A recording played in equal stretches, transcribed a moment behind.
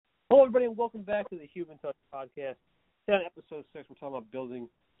Hello, everybody, and welcome back to the Human Touch Podcast. Today on episode 6, we're talking about building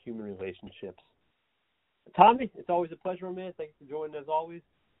human relationships. Tommy, it's always a pleasure, man. Thank you for joining as always.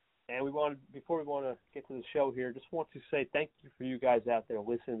 And before we get to the show here, just want to say thank you for you guys out there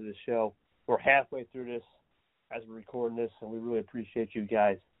listening to the show. We're halfway through this as we're recording this, and we really appreciate you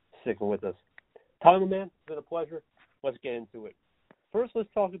guys sticking with us. Tommy, man, it's been a pleasure. Let's get into it. First, let's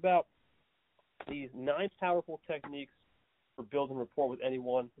talk about these 9 powerful techniques for building rapport with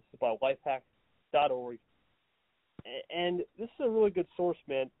anyone. This is by lifehack.org. And this is a really good source,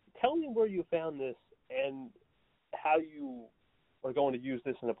 man. Tell me where you found this and how you are going to use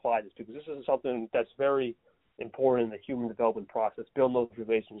this and apply this, because this is something that's very important in the human development process, building those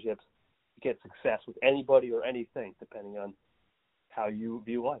relationships to get success with anybody or anything, depending on how you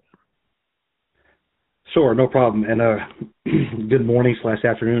view life. Sure, no problem. And good morning /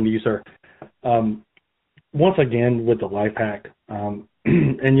 afternoon to you, sir. Once again, with the life hack, and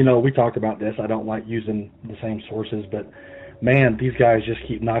we talked about this. I don't like using the same sources, but man, these guys just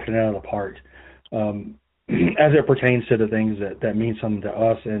keep knocking it out of the park as it pertains to the things that mean something to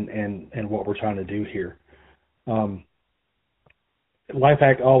us and what we're trying to do here. Life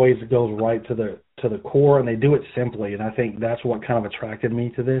hack always goes right to the core, and they do it simply, and I think that's what kind of attracted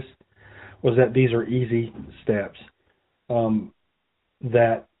me to this, was that these are easy steps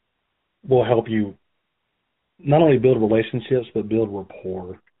that will help you not only build relationships, but build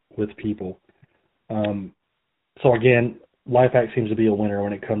rapport with people. So again, Lifehack seems to be a winner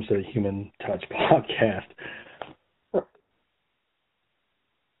when it comes to the Human Touch podcast.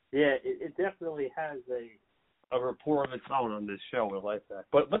 Yeah, it definitely has a rapport of its own on this show with Lifehack.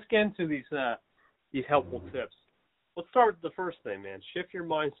 But let's get into these helpful tips. Let's start with the first thing, man. Shift your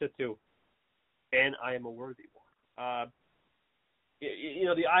mindset to, and I am a worthy one.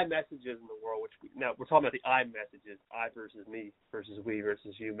 The I messages in the world, now we're talking about the I messages, I versus me versus we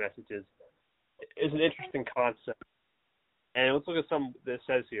versus you messages, is an interesting concept. And let's look at some that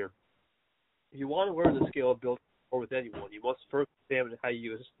says here. If you want to learn the skill of building rapport with anyone, you must first examine how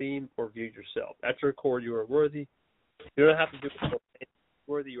you esteem or view yourself. At your core, you are worthy. You don't have to do it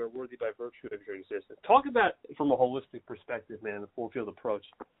worthy. You are worthy by virtue of your existence. Talk about it from a holistic perspective, man, the full field approach.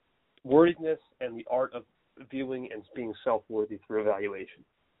 Worthiness and the art of viewing and being self-worthy through evaluation.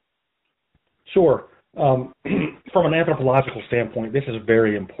 Sure. From an anthropological standpoint, this is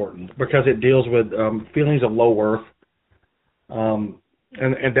very important because it deals with feelings of low worth, and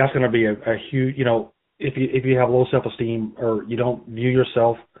that's going to be a huge, if you have low self-esteem or you don't view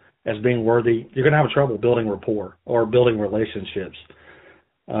yourself as being worthy, you're going to have trouble building rapport or building relationships.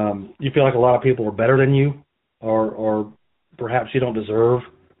 You feel like a lot of people are better than you, or perhaps you don't deserve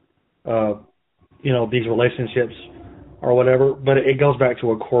these relationships or whatever, but it goes back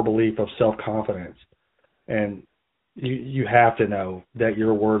to a core belief of self-confidence. And you have to know that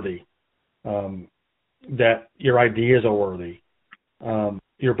you're worthy, that your ideas are worthy,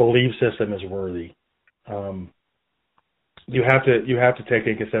 your belief system is worthy. You have to take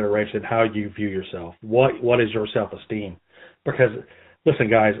in consideration how you view yourself. What is your self-esteem? Because, listen,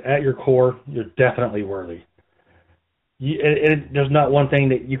 guys, at your core, you're definitely worthy. There's not one thing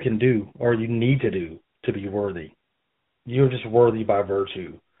that you can do or you need to do to be worthy. You're just worthy by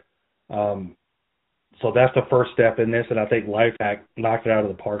virtue. So that's the first step in this, and I think Lifehack knocked it out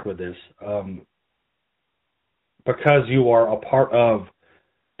of the park with this. Because you are a part of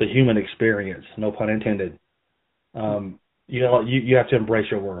the human experience, no pun intended, you have to embrace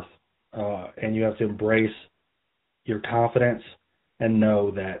your worth, and you have to embrace your confidence and know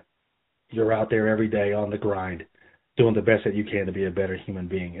that you're out there every day on the grind, doing the best that you can to be a better human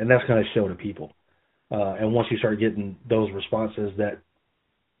being. And that's going to show to people. And once you start getting those responses that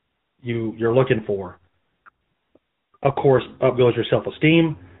you're looking for, of course, up goes your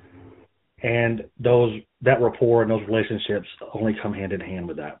self-esteem, and that rapport and those relationships only come hand in hand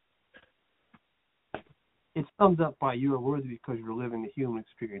with that. It's summed up by you are worthy because you're living the human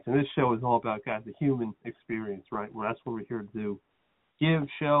experience. And this show is all about, guys, the human experience, right? Well, that's what we're here to do. Give,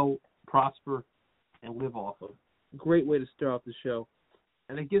 show, prosper, and live off of. Great way to start off the show.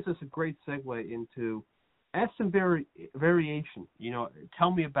 And it gives us a great segue into ask some variation.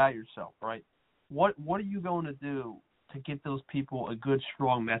 Tell me about yourself, right? What are you going to do to get those people a good,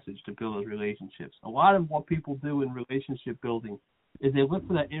 strong message to build those relationships? A lot of what people do in relationship building is they look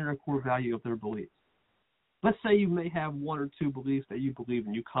for that inner core value of their beliefs. Let's say you may have 1 or 2 beliefs that you believe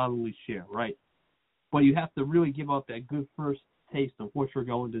and you commonly share, right? But you have to really give out that good first taste of what you're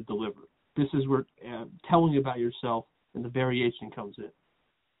going to deliver. This is where telling about yourself and the variation comes in.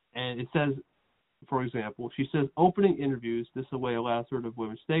 And it says, for example, she says, opening interviews, this way allows her to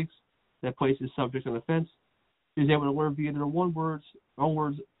avoid mistakes that places subject on the fence. Is able to learn via their own words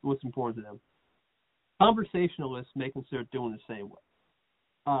what's important to them. Conversationalists may consider doing the same way.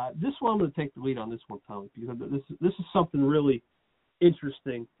 This one I'm going to take the lead on this one, Tom, because this is something really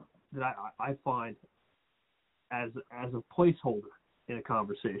interesting that I find as a placeholder in a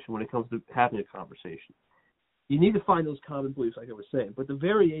conversation when it comes to having a conversation. You need to find those common beliefs, like I was saying, but the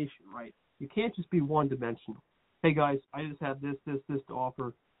variation, right? You can't just be one-dimensional. Hey guys, I just have this to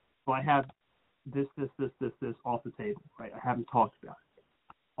offer, so I have this off the table, right? I haven't talked about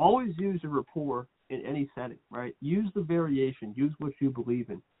it. Always use a rapport in any setting, right? Use the variation. Use what you believe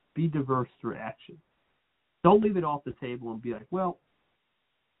in. Be diverse through action. Don't leave it off the table and be like, well,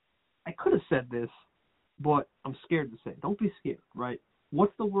 I could have said this, but I'm scared to say it. Don't be scared, right?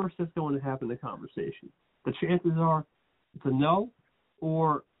 What's the worst that's going to happen in the conversation? The chances are it's a no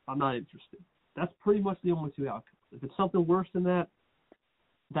or I'm not interested. That's pretty much the only two outcomes. If it's something worse than that,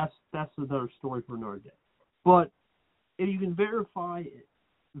 that's another story for another day. But if you can verify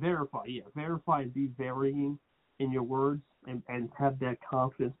and be varying in your words and have that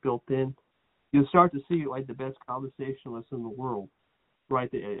confidence built in, you'll start to see like the best conversationalists in the world,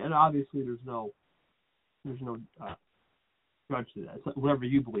 right? And obviously there's no judge to that. It's whatever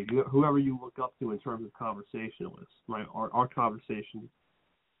you believe, whoever you look up to in terms of conversationalists, right? Our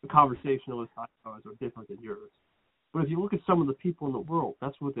the conversationalists are different than yours. But if you look at some of the people in the world,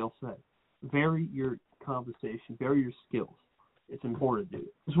 that's what they'll say. Vary your conversation, vary your skills. It's important to do.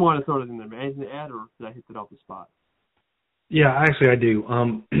 Just wanted to throw it in there. Anything to add, or did I hit it off the spot? Yeah, actually, I do.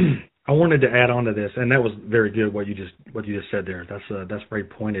 I wanted to add on to this, and that was very good what you just said there. That's very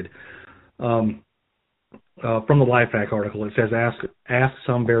pointed. From the Lifehack article, it says ask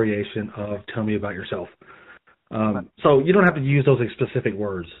some variation of "tell me about yourself." So you don't have to use those specific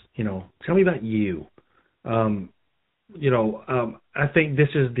words. Tell me about you. I think this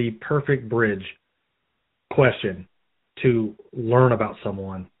is the perfect bridge question to learn about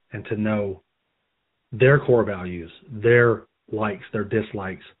someone and to know their core values, their likes, their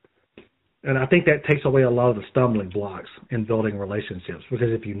dislikes. And I think that takes away a lot of the stumbling blocks in building relationships,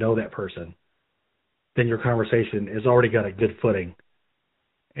 because if you know that person, then your conversation has already got a good footing,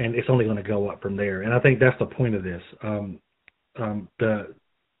 and it's only going to go up from there. And I think that's the point of this.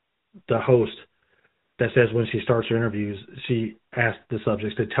 The host that says when she starts her interviews, she asks the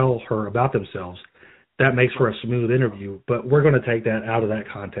subjects to tell her about themselves. That makes for a smooth interview, but we're going to take that out of that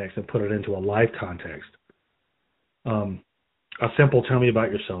context and put it into a life context. A simple "tell me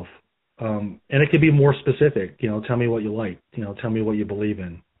about yourself," and it could be more specific. Tell me what you like. Tell me what you believe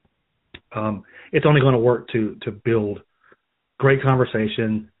in. It's only going to work to build great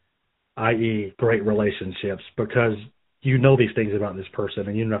conversation, i.e., great relationships, because you know these things about this person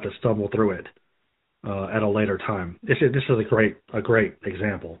and you don't have to stumble through it at a later time. This is a great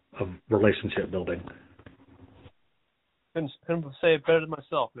example of relationship building. Couldn't say it better than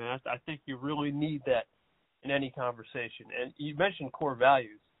myself, man. I think you really need that in any conversation. And you mentioned core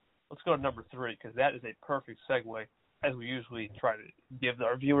values. Let's go to number 3, because that is a perfect segue, as we usually try to give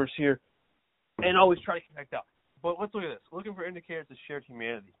our viewers here, and always try to connect up. But let's look at this. Looking for indicators of shared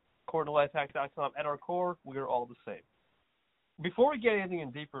humanity. According to lifehack.com, at our core, we are all the same. Before we get anything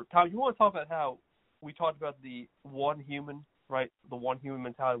in deeper, Tom, you want to talk about how we talked about the one human, right? The one human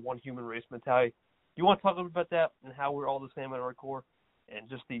mentality, one human race mentality. You want to talk a little bit about that and how we're all the same at our core, and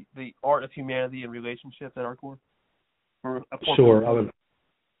just the art of humanity and relationships at our core? Sure. I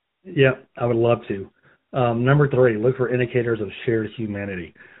would love to. Number 3, look for indicators of shared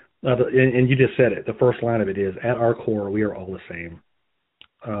humanity. And you just said it. The first line of it is, at our core, we are all the same.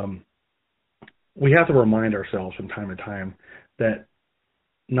 We have to remind ourselves from time to time that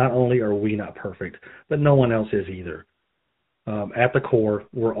not only are we not perfect, but no one else is either. At the core,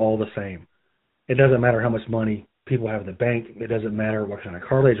 we're all the same. It doesn't matter how much money people have in the bank. It doesn't matter what kind of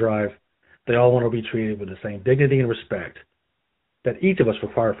car they drive. They all want to be treated with the same dignity and respect that each of us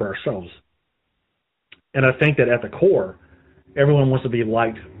require for ourselves. And I think that at the core, everyone wants to be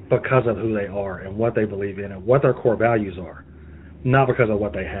liked because of who they are and what they believe in and what their core values are, not because of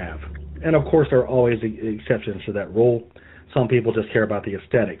what they have. And of course, there are always exceptions to that rule. Some people just care about the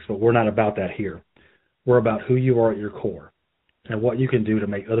aesthetics, but we're not about that here. We're about who you are at your core and what you can do to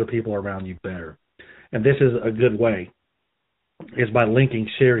make other people around you better. And this is a good way, is by linking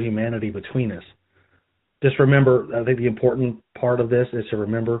shared humanity between us. Just remember, I think the important part of this is to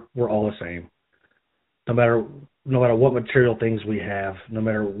remember we're all the same. No matter what material things we have, no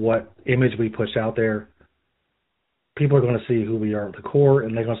matter what image we push out there, people are going to see who we are at the core,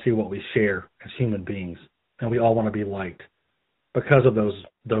 and they're going to see what we share as human beings. And we all want to be liked because of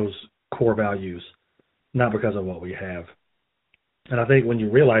those core values, not because of what we have. And I think when you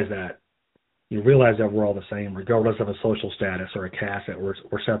realize that, You realize that we're all the same, regardless of a social status or a caste that we're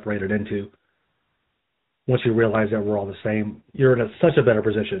separated into. Once you realize that we're all the same, you're in such a better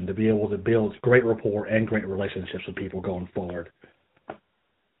position to be able to build great rapport and great relationships with people going forward.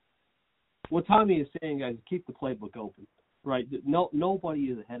 What Tommy is saying, guys, keep the playbook open, right? Nobody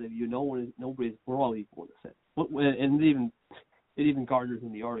is ahead of you. We're all equal in a sense. And it even garners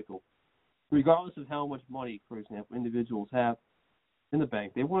in the article. Regardless of how much money, for example, individuals have in the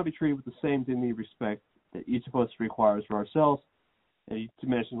bank, they want to be treated with the same dignity and respect that each of us requires for ourselves. And to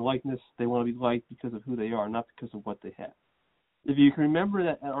mention likeness, they want to be liked because of who they are, not because of what they have. If you can remember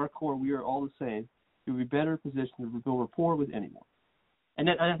that at our core we are all the same, you'll be better positioned to build rapport with anyone. And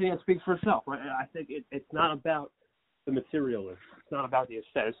I think that speaks for itself, right? I think it's not about the materialist. It's not about the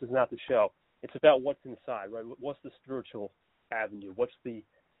aesthetics. This is not the show. It's about what's inside, right? What's the spiritual avenue? What's the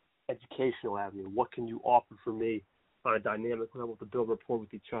educational avenue? What can you offer for me on a dynamic level to build rapport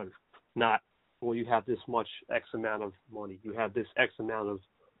with each other? Not, well, you have this much X amount of money. You have this X amount of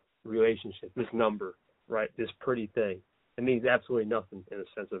relationship, this number, right? This pretty thing. It means absolutely nothing in a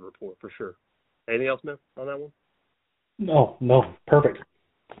sense of rapport, for sure. Anything else, man, on that one? No, perfect.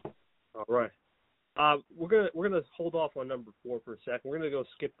 All right. We're gonna hold off on number 4 for a second. We're gonna go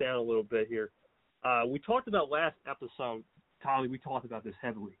skip down a little bit here. We talked about last episode, Tommy. We talked about this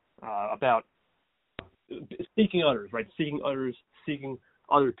heavily about seeking others, right? Seeking others, seeking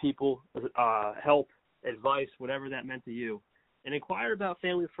other people, help, advice, whatever that meant to you, and inquire about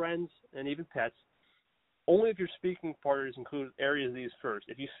family, friends, and even pets. Only if your speaking partners include areas of these first.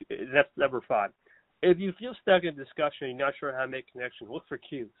 That's number 5. If you feel stuck in a discussion and you're not sure how to make connections, look for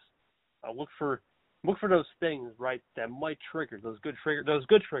cues. Look for those things, right, that might trigger those good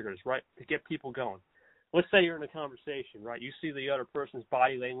triggers, right, to get people going. Let's say you're in a conversation, right? You see the other person's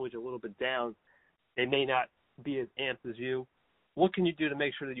body language a little bit down. They may not be as amped as you. What can you do to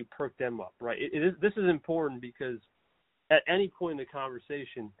make sure that you perk them up, right? This is important because at any point in the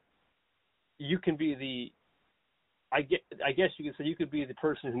conversation, you can be I guess you could say you could be the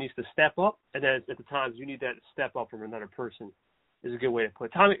person who needs to step up, and then at the times you need that step up from another person is a good way to put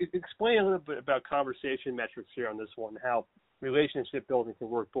it. Tommy, explain a little bit about conversation metrics here on this one, how relationship building can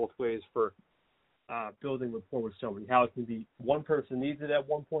work both ways for building rapport with somebody, how it can be one person needs it at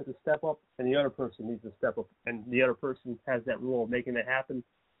one point to step up, and the other person needs to step up, and the other person has that role of making it happen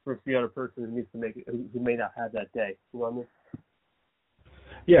versus the other person who needs to make it, who may not have that day. You know what I mean?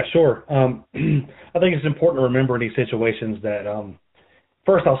 Yeah, sure. I think it's important to remember in these situations that,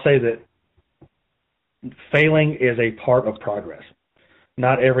 first I'll say that failing is a part of progress.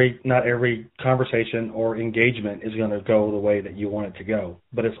 Not every conversation or engagement is going to go the way that you want it to go,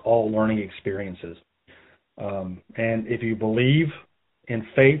 but it's all learning experiences. And if you believe in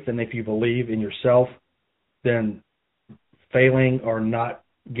faith and if you believe in yourself, then failing or not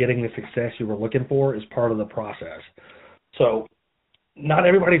getting the success you were looking for is part of the process. So not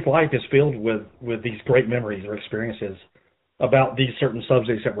everybody's life is filled with these great memories or experiences about these certain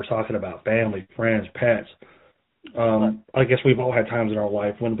subjects that we're talking about, family, friends, pets. I guess we've all had times in our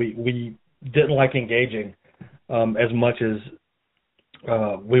life when we didn't like engaging as much as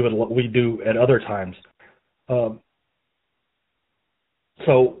we do at other times. So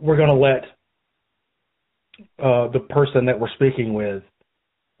we're going to let the person that we're speaking with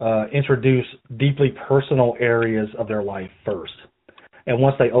introduce deeply personal areas of their life first. And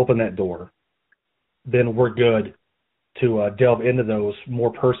once they open that door, then we're good to delve into those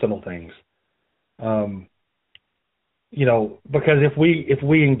more personal things. Because if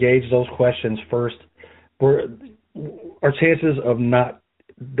we engage those questions first, our chances of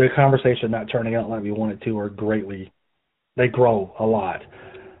the conversation not turning out like we want it to they grow a lot.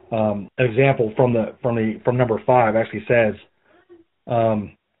 An example from number 5 actually says,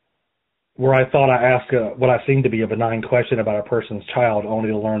 where I thought I asked what I seemed to be a benign question about a person's child, only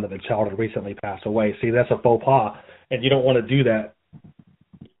to learn that the child had recently passed away. See, that's a faux pas, and you don't want to do that,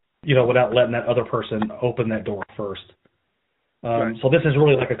 without letting that other person open that door first. Right. So this is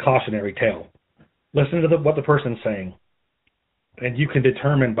really like a cautionary tale. Listen to what the person's saying, and you can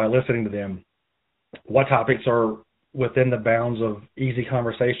determine by listening to them what topics are within the bounds of easy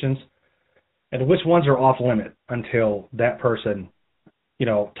conversations and which ones are off limit until that person,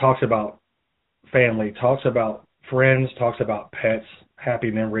 talks about family, talks about friends, talks about pets, happy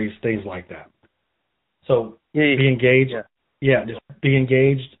memories, things like that. So be engaged. Yeah, just be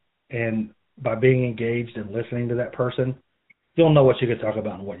engaged, and by being engaged and listening to that person, you'll know what you can talk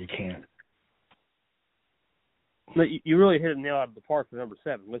about and what you can't. You really hit a nail out of the park for number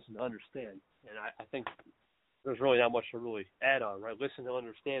 7, listen to understand. And I think there's really not much to really add on, right? Listen to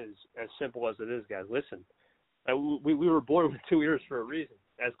understand is as simple as it is, guys. Listen. We were born with 2 ears for a reason,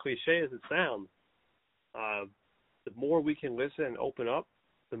 as cliche as it sounds, the more we can listen and open up,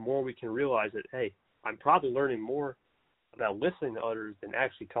 the more we can realize that, hey, I'm probably learning more about listening to others than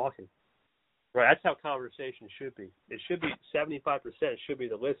actually talking. Right, that's how conversation should be. It should be 75% should be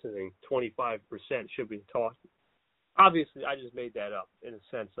the listening, 25% should be the talking. Obviously, I just made that up in a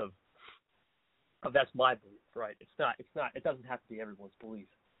sense of that's my belief, right? It doesn't have to be everyone's belief.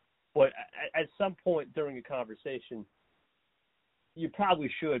 But at some point during a conversation, you probably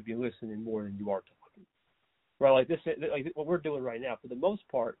should be listening more than you are talking. Right, like what we're doing right now. For the most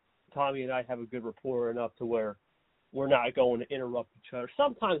part, Tommy and I have a good rapport enough to where we're not going to interrupt each other.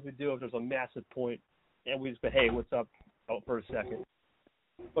 Sometimes we do if there's a massive point, and we just say, hey, what's up for a second.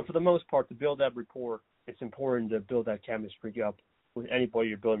 But for the most part, to build that rapport, it's important to build that chemistry up with anybody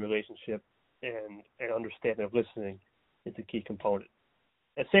you're building a relationship, and understanding of listening is a key component.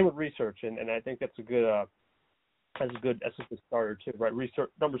 And same with research, and I think that's a good starter too, right? Research.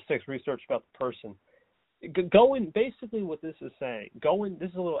 Number 6, research about the person. Basically what this is saying, this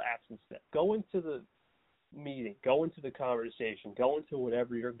is a little action step. Go into the meeting, go into the conversation, go into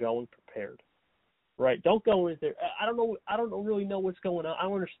whatever you're going prepared, right? Don't go in there. I don't really know what's going on. I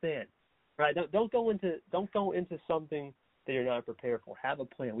don't understand, right? Don't go into something that you're not prepared for. Have a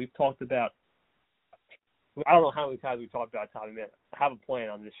plan. We've talked about. I don't know how many times we talked about Tommy, man. Have a plan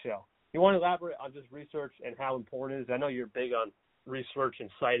on this show. You want to elaborate on just research and how important it is? I know you're big on research and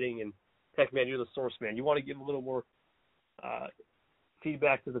citing, and heck, man, you're the source man. You want to give a little more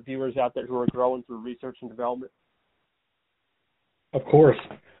feedback to the viewers out there who are growing through research and development? Of course.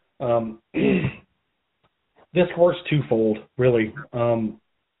 This works twofold, really. I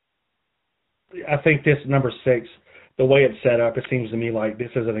think this number 6, the way it's set up, it seems to me like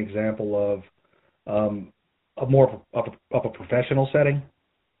this is an example of a more of a professional setting.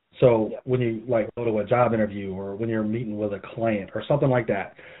 So when you go to a job interview, or when you're meeting with a client or something like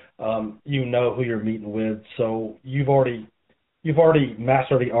that, you know who you're meeting with. So you've already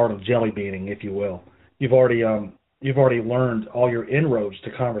mastered the art of jelly beaning, if you will. You've already learned all your inroads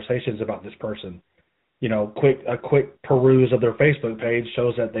to conversations about this person. You know, a quick peruse of their Facebook page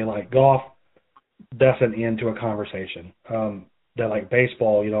shows that they like golf. That's an end to a conversation. They like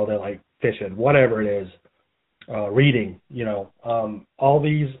baseball. You know, they like fishing. Whatever it is, reading. You know, all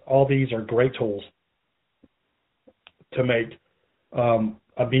these are great tools to make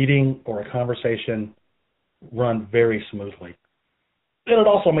a meeting or a conversation run very smoothly. And it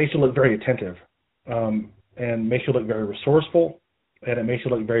also makes you look very attentive, and makes you look very resourceful, and it makes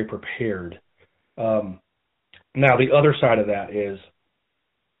you look very prepared. Now, the other side of that is,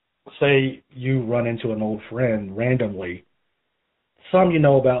 say you run into an old friend randomly, some you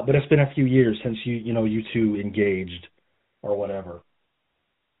know about, but it's been a few years since you two engaged or whatever.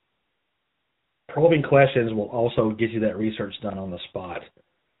 Probing questions will also get you that research done on the spot.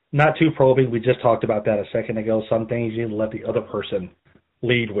 Not too probing, we just talked about that a second ago. Some things you need to let the other person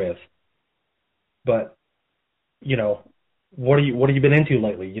lead with. But, what have you been into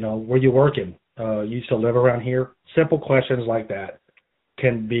lately? Where you working? You used to live around here? Simple questions like that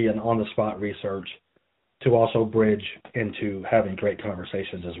can be an on-the-spot research to also bridge into having great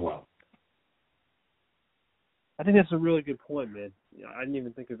conversations as well. I think that's a really good point, man. I didn't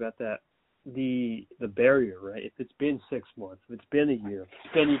even think about that. The barrier, right? If it's been 6 months, if it's been a year, if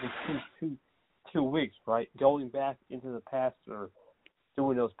it's been even two weeks, right? Going back into the past or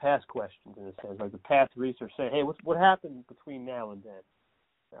doing those past questions in a sense, like the past research, saying, hey, what happened between now and then?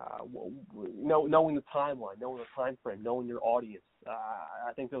 Knowing the timeline, knowing the time frame, knowing your audience.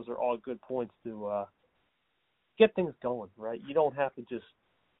 I think those are all good points to get things going, right? You don't have to just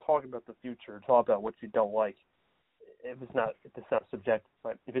talk about the future or talk about what you don't like if it's not subjective,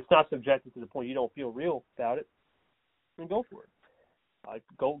 right? If it's not subjective to the point you don't feel real about it, then go for it.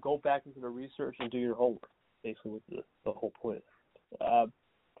 Go back into the research and do your homework, basically with the whole point.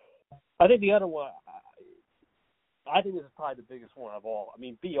 I think the other one, I think this is probably the biggest one of all. I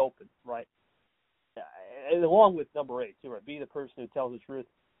mean, be open, right? And along with number 8, too, right? Be the person who tells the truth.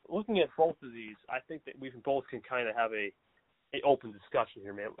 Looking at both of these, I think that we both can kind of have a open discussion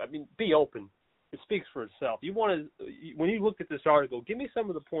here, man. I mean, be open. It speaks for itself. When you look at this article, give me some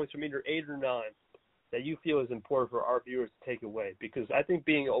of the points from either 8 or 9 that you feel is important for our viewers to take away, because I think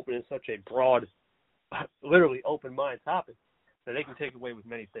being open is such a broad, literally open mind topic that they can take away with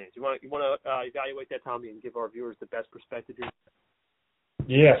many things. You want to evaluate that, Tommy, and give our viewers the best perspective here?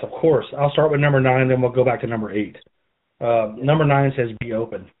 Yes, of course. I'll start with number 9, then we'll go back to number 8. Number 9 says be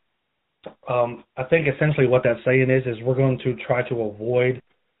open. I think essentially what that's saying is we're going to try to avoid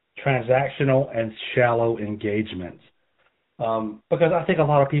transactional and shallow engagements. Because I think a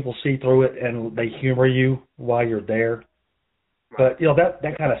lot of people see through it and they humor you while you're there. But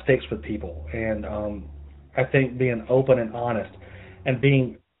that kind of sticks with people, and I think being open and honest, and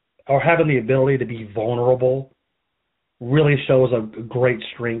having the ability to be vulnerable, really shows a great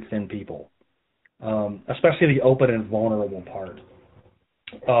strength in people, especially the open and vulnerable part.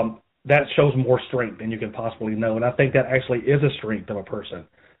 That shows more strength than you can possibly know, and I think that actually is a strength of a person,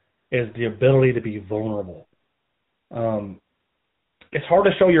 is the ability to be vulnerable. It's hard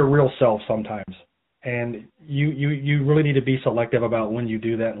to show your real self sometimes, and you really need to be selective about when you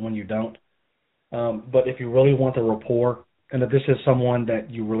do that and when you don't. But if you really want the rapport, and if this is someone that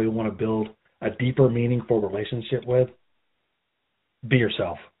you really want to build a deeper, meaningful relationship with, be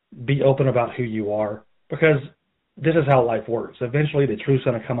yourself. Be open about who you are, because this is how life works. Eventually, the truth's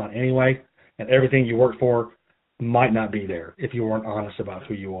going to come out anyway, and everything you work for might not be there if you weren't honest about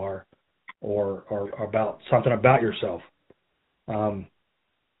who you are, or about something about yourself.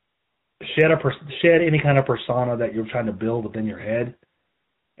 Shed any kind of persona that you're trying to build within your head,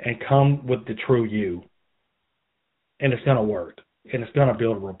 and come with the true you. And it's going to work, and it's going to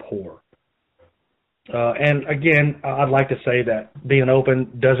build rapport. And again, I'd like to say that being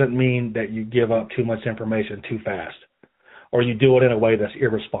open doesn't mean that you give up too much information too fast, or you do it in a way that's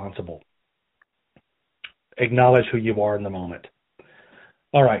irresponsible. Acknowledge who you are in the moment.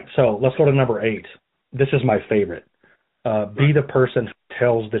 All right, so let's go to number 8. This is my favorite. Be the person who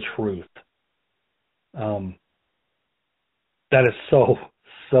tells the truth. That is so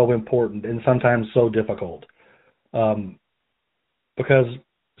important, and sometimes so difficult, because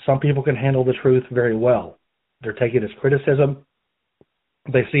some people can handle the truth very well. They're taking it as criticism.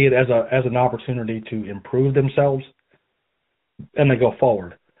 They see it as an opportunity to improve themselves, and they go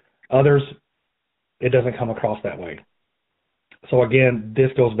forward. Others, it doesn't come across that way. So again,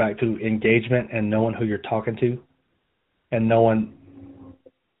 this goes back to engagement and knowing who you're talking to, and knowing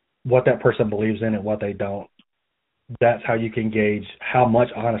what that person believes in and what they don't. That's how you can gauge how much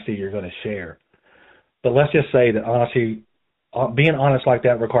honesty you're going to share. But let's just say that honesty, being honest like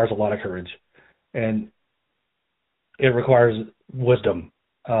that, requires a lot of courage, and it requires wisdom,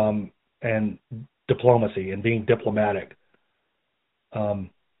 and diplomacy, and being diplomatic.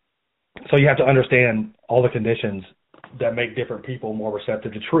 So you have to understand all the conditions that make different people more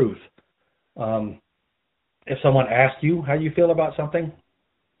receptive to truth. If someone asks you how you feel about something,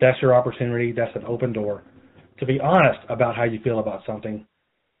 that's your opportunity. That's an open door to be honest about how you feel about something,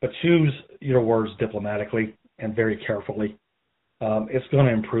 but choose your words diplomatically and very carefully. It's going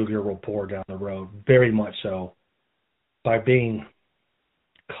to improve your rapport down the road, very much so, by being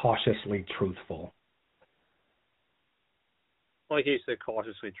cautiously truthful. Like you said,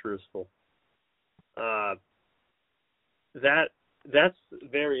 cautiously truthful. That's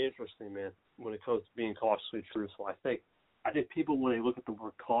very interesting, man, when it comes to being cautiously truthful. I think people, when they look at the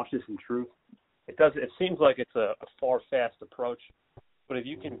word cautious and truth, it seems like it's a far-fetched approach. But if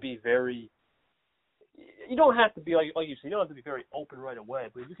you can be very, you don't have to be, like you said, you don't have to be very open right away,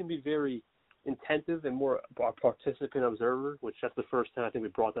 but if you can be very attentive and more a participant observer, which that's the first time I think we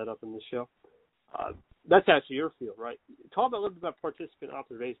brought that up in this show. That's actually your field, right? Talk about a little bit about participant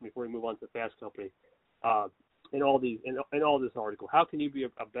observation before we move on to Fast Company. In all this article, how can you be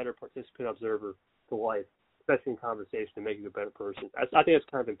a better participant observer to life, especially in conversation, and make you a better person? I think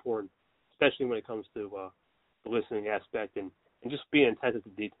that's kind of important, especially when it comes to the listening aspect and just being attentive to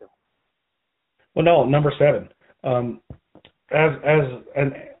detail. Well, no, number 7.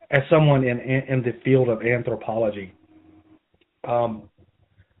 As someone in the field of anthropology,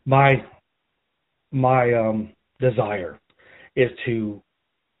 my desire is to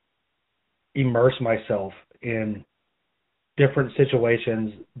immerse myself in different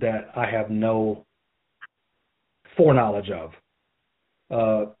situations that I have no foreknowledge of.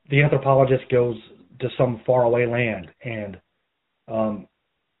 The anthropologist goes to some faraway land and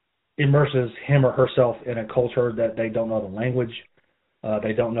immerses him or herself in a culture that they don't know the language,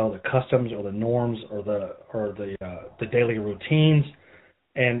 they don't know the customs or the norms or the daily routines,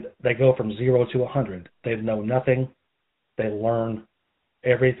 and they go from 0 to 100. They know nothing. They learn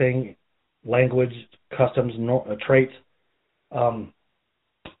everything: language, customs, traits. Number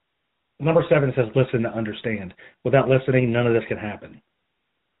 7 says listen to understand. Without listening, none of this can happen.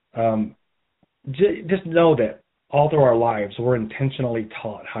 Just know that all through our lives, we're intentionally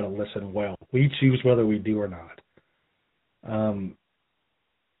taught how to listen well. We choose whether we do or not.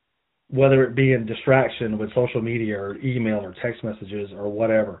 Whether it be in distraction with social media or email or text messages or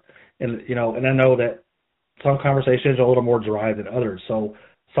whatever. And I know that some conversations are a little more dry than others. So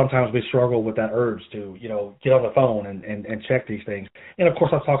sometimes we struggle with that urge to, get on the phone and check these things. And of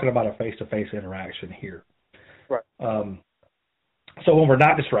course, I'm talking about a face-to-face interaction here. Right. So when we're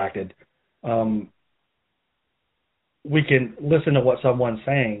not distracted, we can listen to what someone's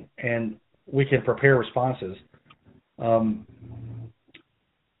saying and we can prepare responses while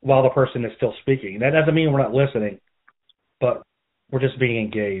the person is still speaking. That doesn't mean we're not listening, but we're just being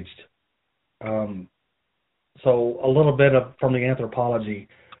engaged. So a little bit from the anthropology.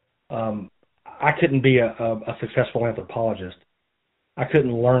 I couldn't be a successful anthropologist. I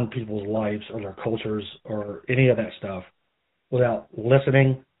couldn't learn people's lives or their cultures or any of that stuff without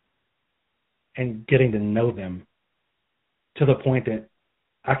listening and getting to know them to the point that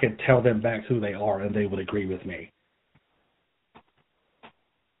I could tell them back who they are and they would agree with me.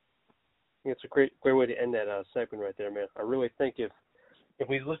 It's a great way to end that segment right there, man. I really think if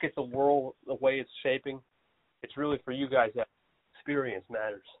we look at the world the way it's shaping, it's really for you guys that experience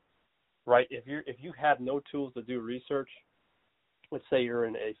matters, right? If you have no tools to do research, let's say you're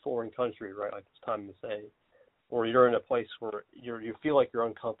in a foreign country, right, like it's time to say, or you're in a place where you feel like you're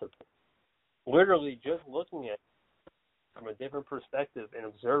uncomfortable. Literally just looking at it from a different perspective and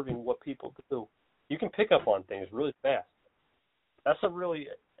observing what people do, you can pick up on things really fast. That's a really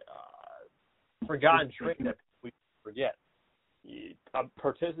forgotten trait that we forget.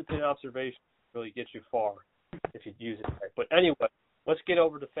 Participant observation really gets you far if you use it right. But anyway, let's get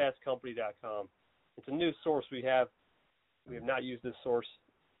over to fastcompany.com. It's a new source we have. We have not used this source.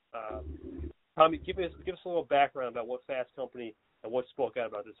 Tommy, give us a little background about what Fast Company and what spoke out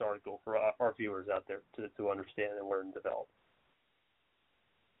about this article for our viewers out there to understand and learn and develop.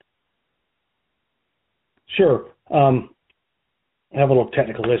 Sure. I have a little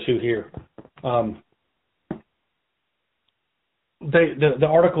technical issue here. The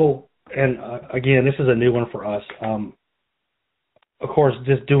article, and again, this is a new one for us. Of course,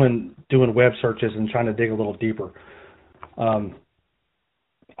 just doing web searches and trying to dig a little deeper.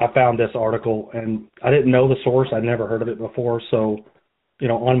 I found this article, and I didn't know the source. I'd never heard of it before. So,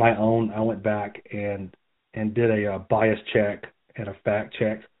 on my own, I went back and did a bias check and a fact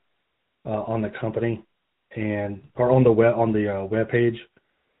check on the company or on the web page.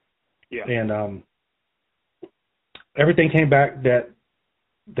 Yeah. And everything came back that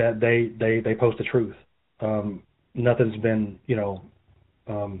they post the truth. Nothing's been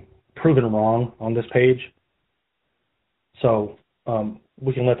proven wrong on this page. So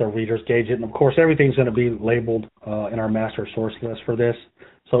we can let the readers gauge it. And of course, everything's going to be labeled in our master source list for this.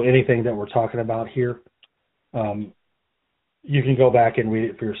 So anything that we're talking about here, you can go back and read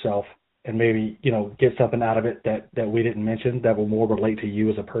it for yourself and maybe, get something out of it that we didn't mention that will more relate to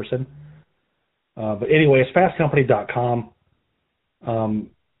you as a person. But anyway, it's fastcompany.com.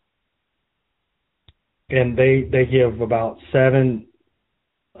 And they give about 7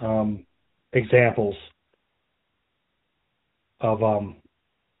 examples of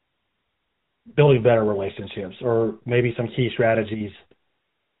building better relationships, or maybe some key strategies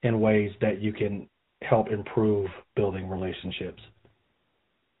and ways that you can help improve building relationships.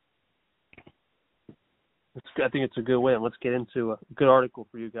 I think it's a good way. Let's get into a good article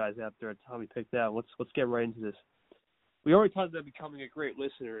for you guys out there. Tommy picked out. Let's get right into this. We already talked about becoming a great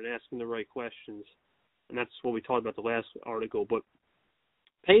listener and asking the right questions, and that's what we talked about the last article. But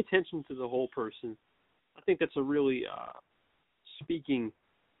pay attention to the whole person. I think that's a really a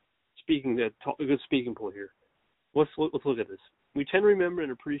good speaking point here. Let's look at this. We tend to remember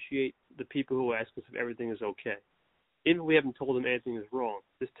and appreciate the people who ask us if everything is okay, even if we haven't told them anything is wrong.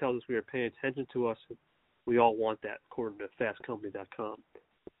 This tells us we are paying attention to us. We all want that, according to fastcompany.com.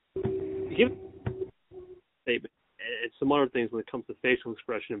 Give statement and some other things when it comes to facial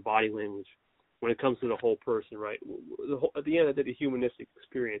expression and body language. When it comes to the whole person, right? At the end of the day, the humanistic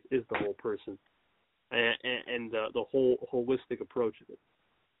experience is the whole person, and the whole holistic approach of it.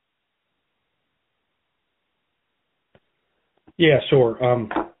 Yeah, sure.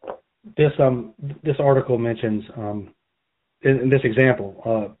 This article mentions in this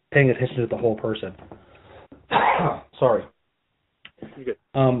example paying attention to the whole person. Sorry. You're good.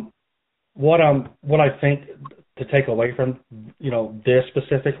 What I think to take away from this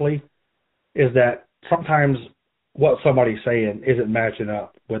specifically is that sometimes what somebody's saying isn't matching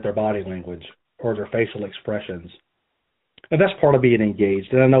up with their body language or their facial expressions, and that's part of being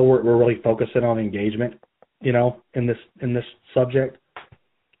engaged. And I know we're really focusing on engagement, in this subject,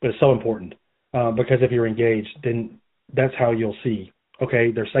 but it's so important because if you're engaged, then that's how you'll see.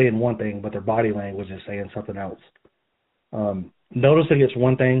 Okay, they're saying one thing, but their body language is saying something else. Noticing it's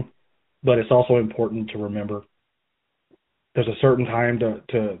one thing, but it's also important to remember there's a certain time to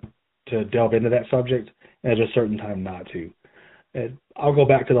delve into that subject, and there's a certain time not to. And I'll go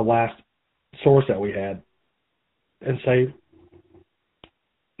back to the last source that we had and say,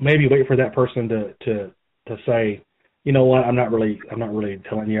 maybe wait for that person to say, you know what, I'm not really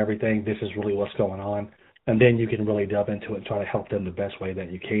telling you everything. This is really what's going on. and then you can really delve into it and try to help them the best way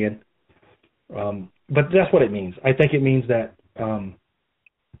that you can. But that's what it means. I think it means that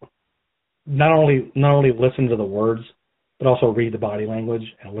not only listen to the words, but also read the body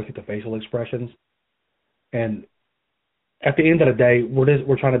language and look at the facial expressions. And at the end of the day,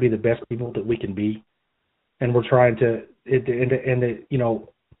 we're trying to be the best people that we can be, and we're trying to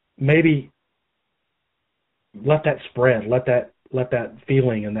maybe let that spread, let that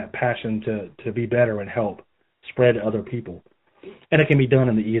feeling and that passion to be better and help spread to other people. And it can be done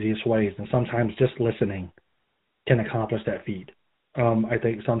in the easiest ways, and sometimes just listening can accomplish that feat. I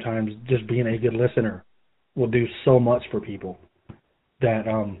think sometimes just being a good listener will do so much for people that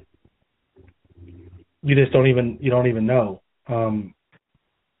you don't even know.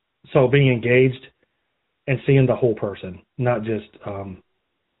 So being engaged and seeing the whole person, not just the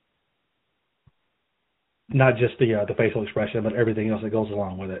facial expression, but everything else that goes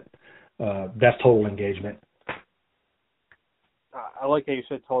along with it. That's total engagement. I like how you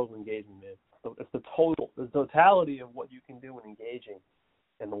said total engagement, man. It's the totality of what you can do in engaging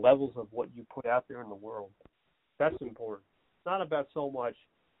and the levels of what you put out there in the world. That's important. It's not about so much,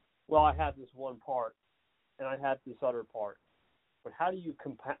 well, I have this one part and I have this other part, but how do you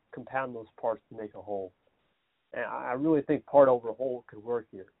compound those parts to make a whole? And I really think part over whole could work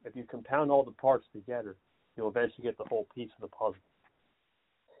here. If you compound all the parts together, you'll eventually get the whole piece of the puzzle.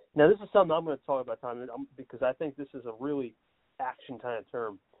 Now, this is something I'm going to talk about, Tom, because I think this is a really action kind of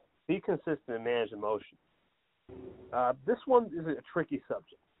term. Be consistent and manage emotion. This one is a tricky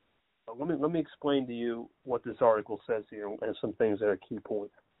subject. Let me explain to you what this article says here and some things that are key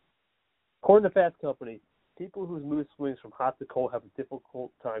points. According to Fast Company, people whose mood swings from hot to cold have a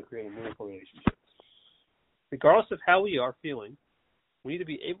difficult time creating meaningful relationships. Regardless of how we are feeling, we need to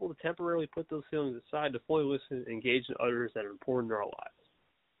be able to temporarily put those feelings aside to fully listen and engage in others that are important in our lives.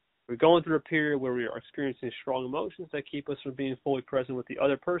 We're going through a period where we are experiencing strong emotions that keep us from being fully present with the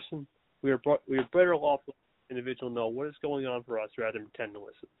other person. We are better off letting the individual know what is going on for us rather than pretend to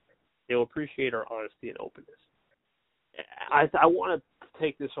listen. They will appreciate our honesty and openness. I want to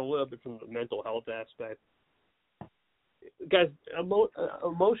take this a little bit from the mental health aspect. Guys,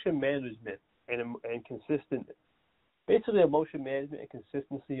 emotion management and consistent, basically emotion management and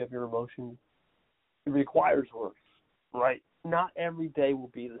consistency of your emotions, it requires work, right? Not every day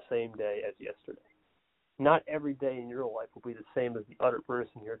will be the same day as yesterday. Not every day in your life will be the same as the other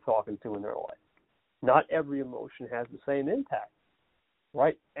person you're talking to in their life. Not every emotion has the same impact,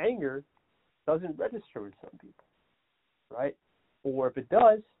 right? Anger doesn't register with some people, right? Or if it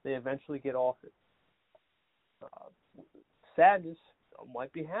does, they eventually get off it. Sadness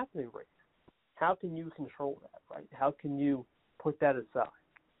might be happening right now. How can you control that, right? How can you put that aside,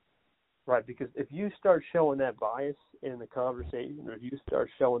 right? Because if you start showing that bias in the conversation, or if you start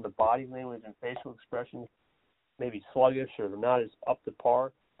showing the body language and facial expressions maybe sluggish or not as up to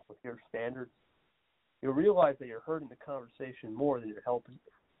par with your standards, you'll realize that you're hurting the conversation more than you're helping.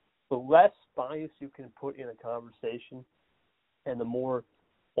 The less bias you can put in a conversation and the more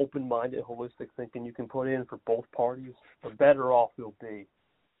open-minded, holistic thinking you can put in for both parties, the better off you'll be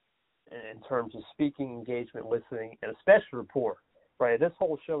in terms of speaking, engagement, listening, and especially rapport. Right? This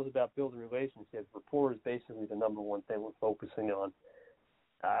whole show is about building relationships. Rapport is basically the number one thing we're focusing on.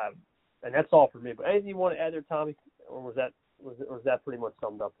 And that's all for me. But anything you want to add there, Tommy? Or was that pretty much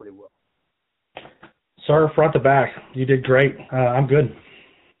summed up pretty well? Sir, front to back, you did great. I'm good.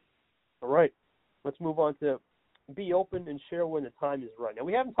 All right. Let's move on to be open and share when the time is right. Now,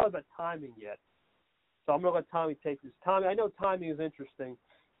 we haven't talked about timing yet, so I'm going to let Tommy take this. Tommy, I know timing is interesting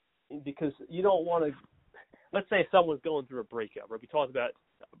because you don't want to, let's say someone's going through a breakup, right? We talked about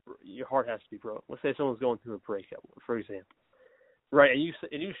your heart has to be broken. Let's say someone's going through a breakup, for example, right? And you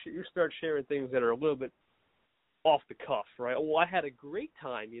start sharing things that are a little bit off the cuff, right? Well, I had a great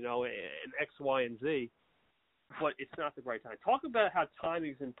time, in X, Y, and Z, but it's not the right time. Talk about how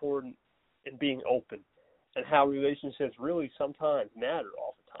timing is important in being open and how relationships really sometimes matter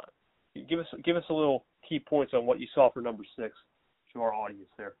all the time. Give us a little key points on what you saw for number 6 to our audience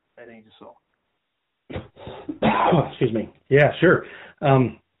there. Anything you saw. Excuse me. Yeah, sure.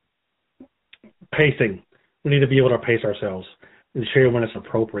 Pacing. We need to be able to pace ourselves and share when it's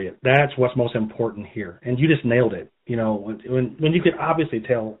appropriate. That's what's most important here. And you just nailed it. When you can obviously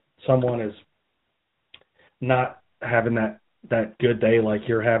tell someone is not having that good day like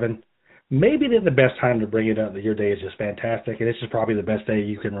you're having, maybe then the best time to bring it up that your day is just fantastic, and this is probably the best day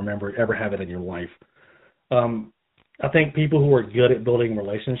you can remember ever have it in your life. I think people who are good at building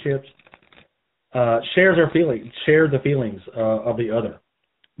relationships share the feelings of the other,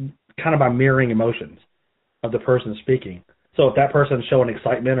 kind of by mirroring emotions of the person speaking. So if that person's showing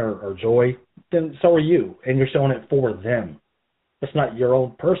excitement or joy, then so are you, and you're showing it for them. It's not your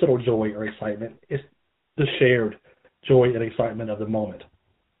own personal joy or excitement. It's the shared joy and excitement of the moment.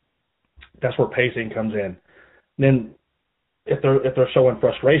 That's where pacing comes in. Then if they're showing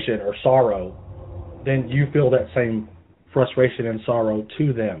frustration or sorrow, then you feel that same frustration and sorrow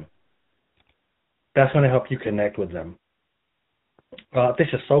to them. That's going to help you connect with them. This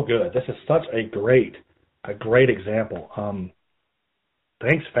is so good. This is such a great example.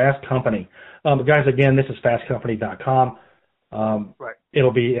 Thanks, Fast Company. Guys, again, this is fastcompany.com. Right.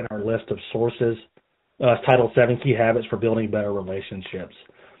 It'll be in our list of sources. It's titled 7 Key Habits for Building Better Relationships.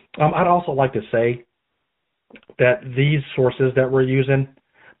 I'd also like to say that these sources that we're using,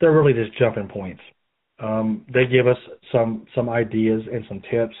 they're really just jumping points. They give us some ideas and some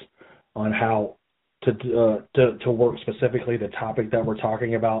tips on how to work specifically the topic that we're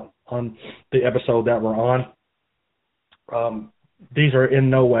talking about on the episode that we're on. These are in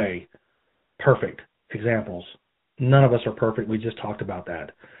no way perfect examples. None of us are perfect. We just talked about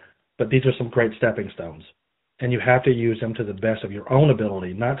that. But these are some great stepping stones. And you have to use them to the best of your own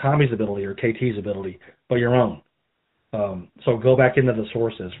ability, not Tommy's ability or KT's ability, but your own. So go back into the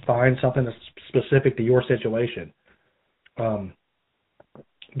sources. Find something that's specific to your situation.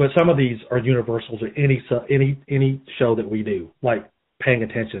 But some of these are universal to any show that we do, like paying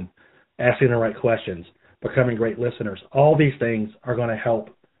attention, asking the right questions, becoming great listeners. All these things are going to help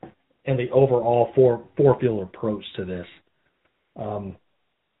in the overall four-field approach to this.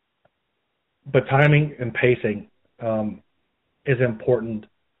 But timing and pacing is important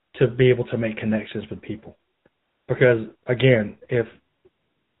to be able to make connections with people. Because, again, if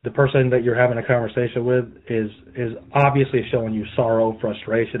the person that you're having a conversation with is obviously showing you sorrow,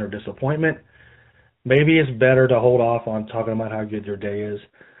 frustration, or disappointment, maybe it's better to hold off on talking about how good your day is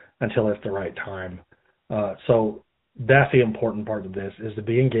until it's the right time. So that's the important part of this, is to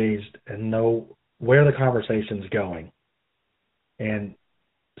be engaged and know where the conversation's going and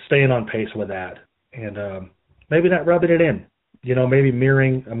staying on pace with that. And maybe not rubbing it in, maybe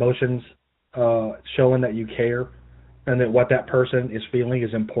mirroring emotions, showing that you care and that what that person is feeling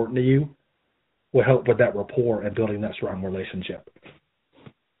is important to you will help with that rapport and building that strong relationship.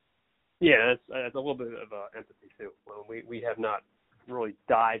 Yeah, that's a little bit of empathy too. Well, we have not really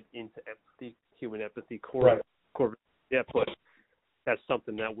dived into empathy, human empathy, core yet, but that's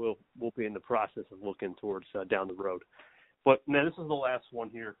something that we'll be in the process of looking towards down the road. But man, this is the last one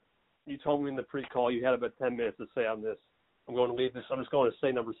here. You told me in the pre-call you had about 10 minutes to say on this. I'm going to leave this. I'm just going to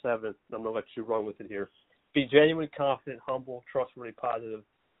say number 7. I'm going to let you run with it here. Be genuine, confident, humble, trustworthy, positive,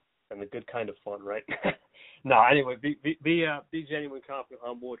 and the good kind of fun, right? No, anyway, be genuine, confident,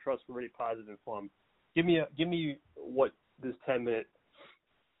 humble, trustworthy, positive, and fun. Give me what this 10-minute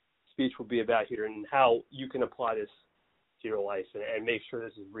speech will be about here, and how you can apply this to your life and make sure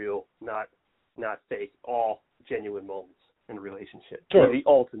this is real, not fake. All genuine moments in a relationship. Sure. The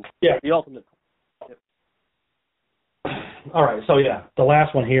ultimate. Yeah. The ultimate. Yep. All right. So yeah, the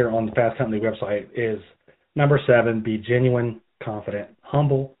last one here on the Fast Company website is number 7. Be genuine, confident,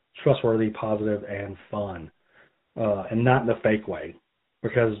 humble, trustworthy, positive, and fun, and not in a fake way,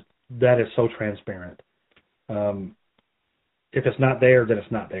 because that is so transparent. If it's not there, then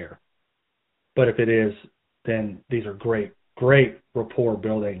it's not there. But if it is, then these are great rapport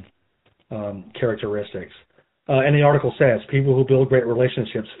building characteristics. And the article says, people who build great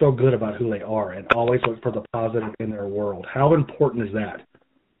relationships feel good about who they are and always look for the positive in their world. How important is that?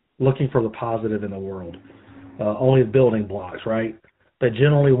 Looking for the positive in the world. Only the building blocks, right? They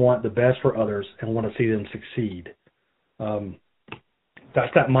generally want the best for others and want to see them succeed.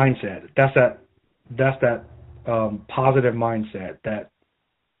 That's that mindset. That's that positive mindset, that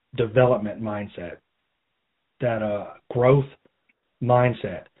development mindset, that growth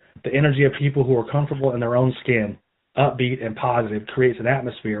mindset. The energy of people who are comfortable in their own skin, upbeat and positive, creates an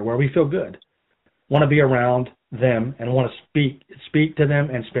atmosphere where we feel good, want to be around them, and want to speak to them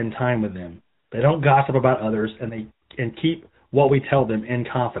and spend time with them. They don't gossip about others, and keep what we tell them in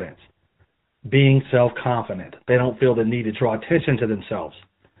confidence. Being self-confident. They don't feel the need to draw attention to themselves.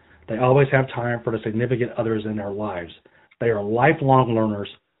 They always have time for the significant others in their lives. They are lifelong learners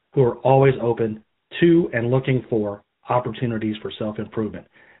who are always open to and looking for opportunities for self-improvement.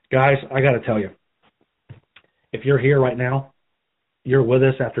 Guys, I got to tell you, if you're here right now, you're with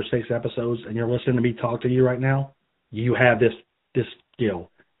us after 6 episodes, and you're listening to me talk to you right now, you have this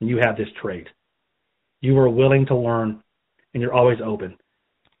skill, and you have this trait. You are willing to learn, and you're always open.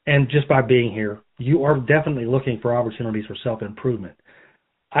 And just by being here, you are definitely looking for opportunities for self-improvement.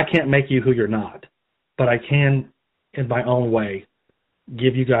 I can't make you who you're not, but I can, in my own way,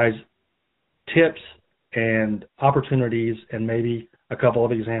 give you guys tips and opportunities and maybe a couple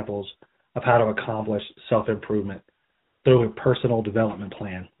of examples of how to accomplish self-improvement through a personal development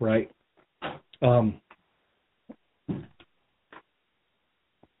plan, right?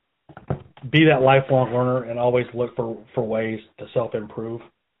 Be that lifelong learner and always look for ways to self-improve,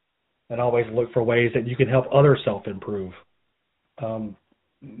 and always look for ways that you can help others self-improve.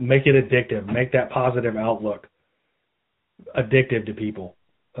 Make it addictive. Make that positive outlook addictive to people.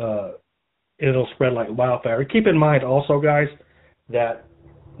 It'll spread like wildfire. Keep in mind also, guys, that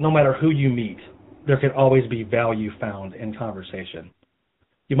no matter who you meet, there can always be value found in conversation.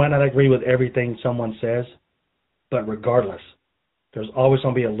 You might not agree with everything someone says, but regardless, there's always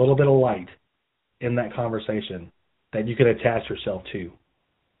going to be a little bit of light in that conversation that you can attach yourself to,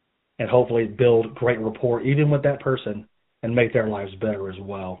 and hopefully build great rapport even with that person and make their lives better as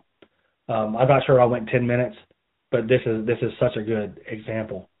well. I'm not sure I went 10 minutes, but this is such a good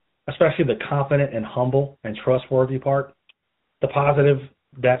example, especially the confident and humble and trustworthy part. The positive,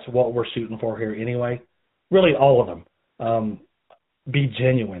 that's what we're shooting for here anyway. Really, all of them. Be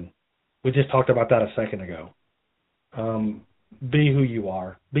genuine. We just talked about that a second ago. Be who you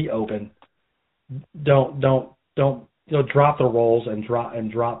are. Be open. Don't drop the roles and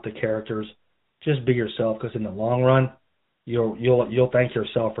drop the characters. Just be yourself, because in the long run, you'll thank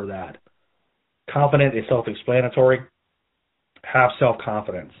yourself for that. Confident is self-explanatory. Have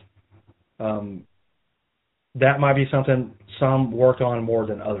self-confidence. That might be something some work on more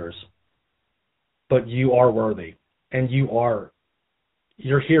than others, but you are worthy, and you're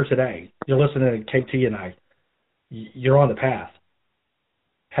here today. You're listening to KT and I. You're on the path.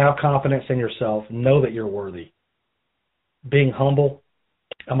 Have confidence in yourself. Know that you're worthy. Being humble,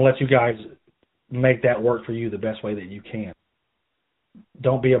 I'm going to let you guys make that work for you the best way that you can.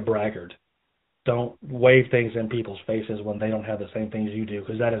 Don't be a braggart. Don't wave things in people's faces when they don't have the same things you do,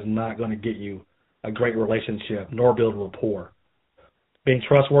 because that is not going to get you a great relationship nor build rapport. Being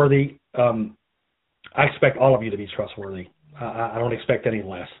trustworthy, I expect all of you to be trustworthy. I don't expect any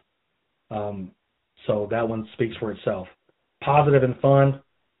less. So that one speaks for itself. Positive and fun,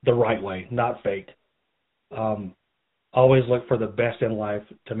 the right way, not fake. Always look for the best in life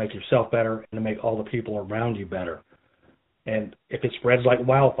to make yourself better and to make all the people around you better. And if it spreads like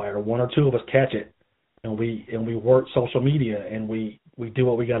wildfire, one or two of us catch it, and we work social media and we do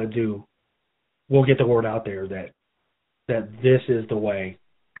what we got to do, we'll get the word out there that this is the way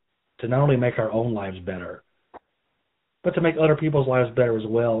to not only make our own lives better, but to make other people's lives better as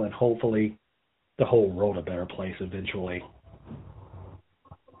well, and hopefully the whole world a better place eventually.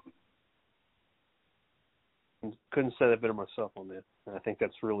 Couldn't say that better myself on that. And I think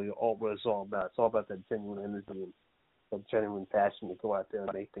that's really all what it's all about. It's all about that genuine energy and that genuine passion to go out there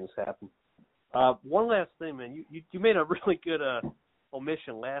and make things happen. One last thing, man. You made a really good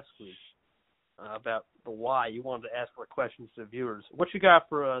omission last week about the why. You wanted to ask for questions to the viewers. What you got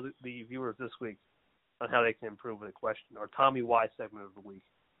for the viewers this week on how they can improve with a question, or Tommy Why segment of the week?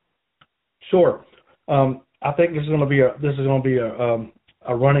 Sure. I think this is going to be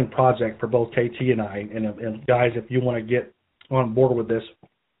a running project for both KT and I. And guys, if you want to get on board with this,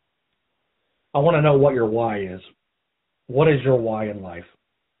 I want to know what your why is. What is your why in life?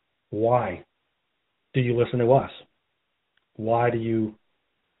 Why do you listen to us? Why do you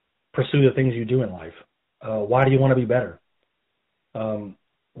pursue the things you do in life? Why do you want to be better?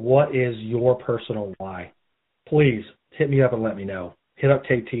 What is your personal why? Please hit me up and let me know. Hit up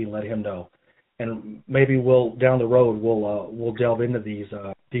KT and let him know. And maybe we'll down the road we'll delve into these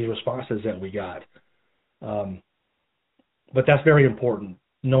responses that we got. But that's very important,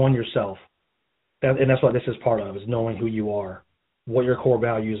 knowing yourself. And that's what this is part of, is knowing who you are, what your core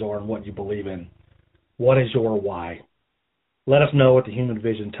values are, and what you believe in. What is your why? Let us know at the Human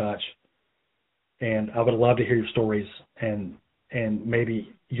Vision Touch. And I would love to hear your stories, and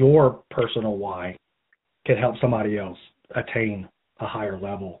maybe your personal why can help somebody else attain a higher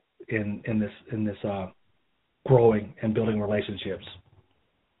level in this growing and building relationships.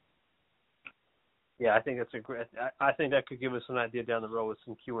 Yeah, I think that's a great. I think that could give us an idea down the road with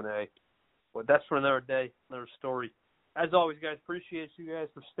some Q&A. But that's for another day, another story. As always, guys, appreciate you guys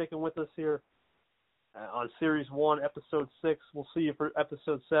for sticking with us here on Series 1, Episode 6. We'll see you for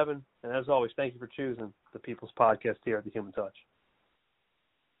Episode 7. And as always, thank you for choosing the People's Podcast here at The Human Touch.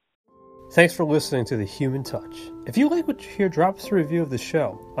 Thanks for listening to The Human Touch. If you like what you hear, drop us a review of the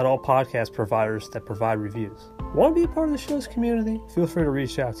show on all podcast providers that provide reviews. Want to be a part of the show's community? Feel free to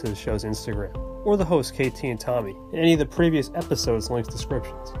reach out to the show's Instagram or the hosts, KT and Tommy, in any of the previous episodes' links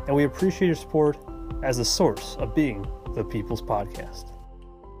descriptions. And we appreciate your support as the source of being the People's Podcast.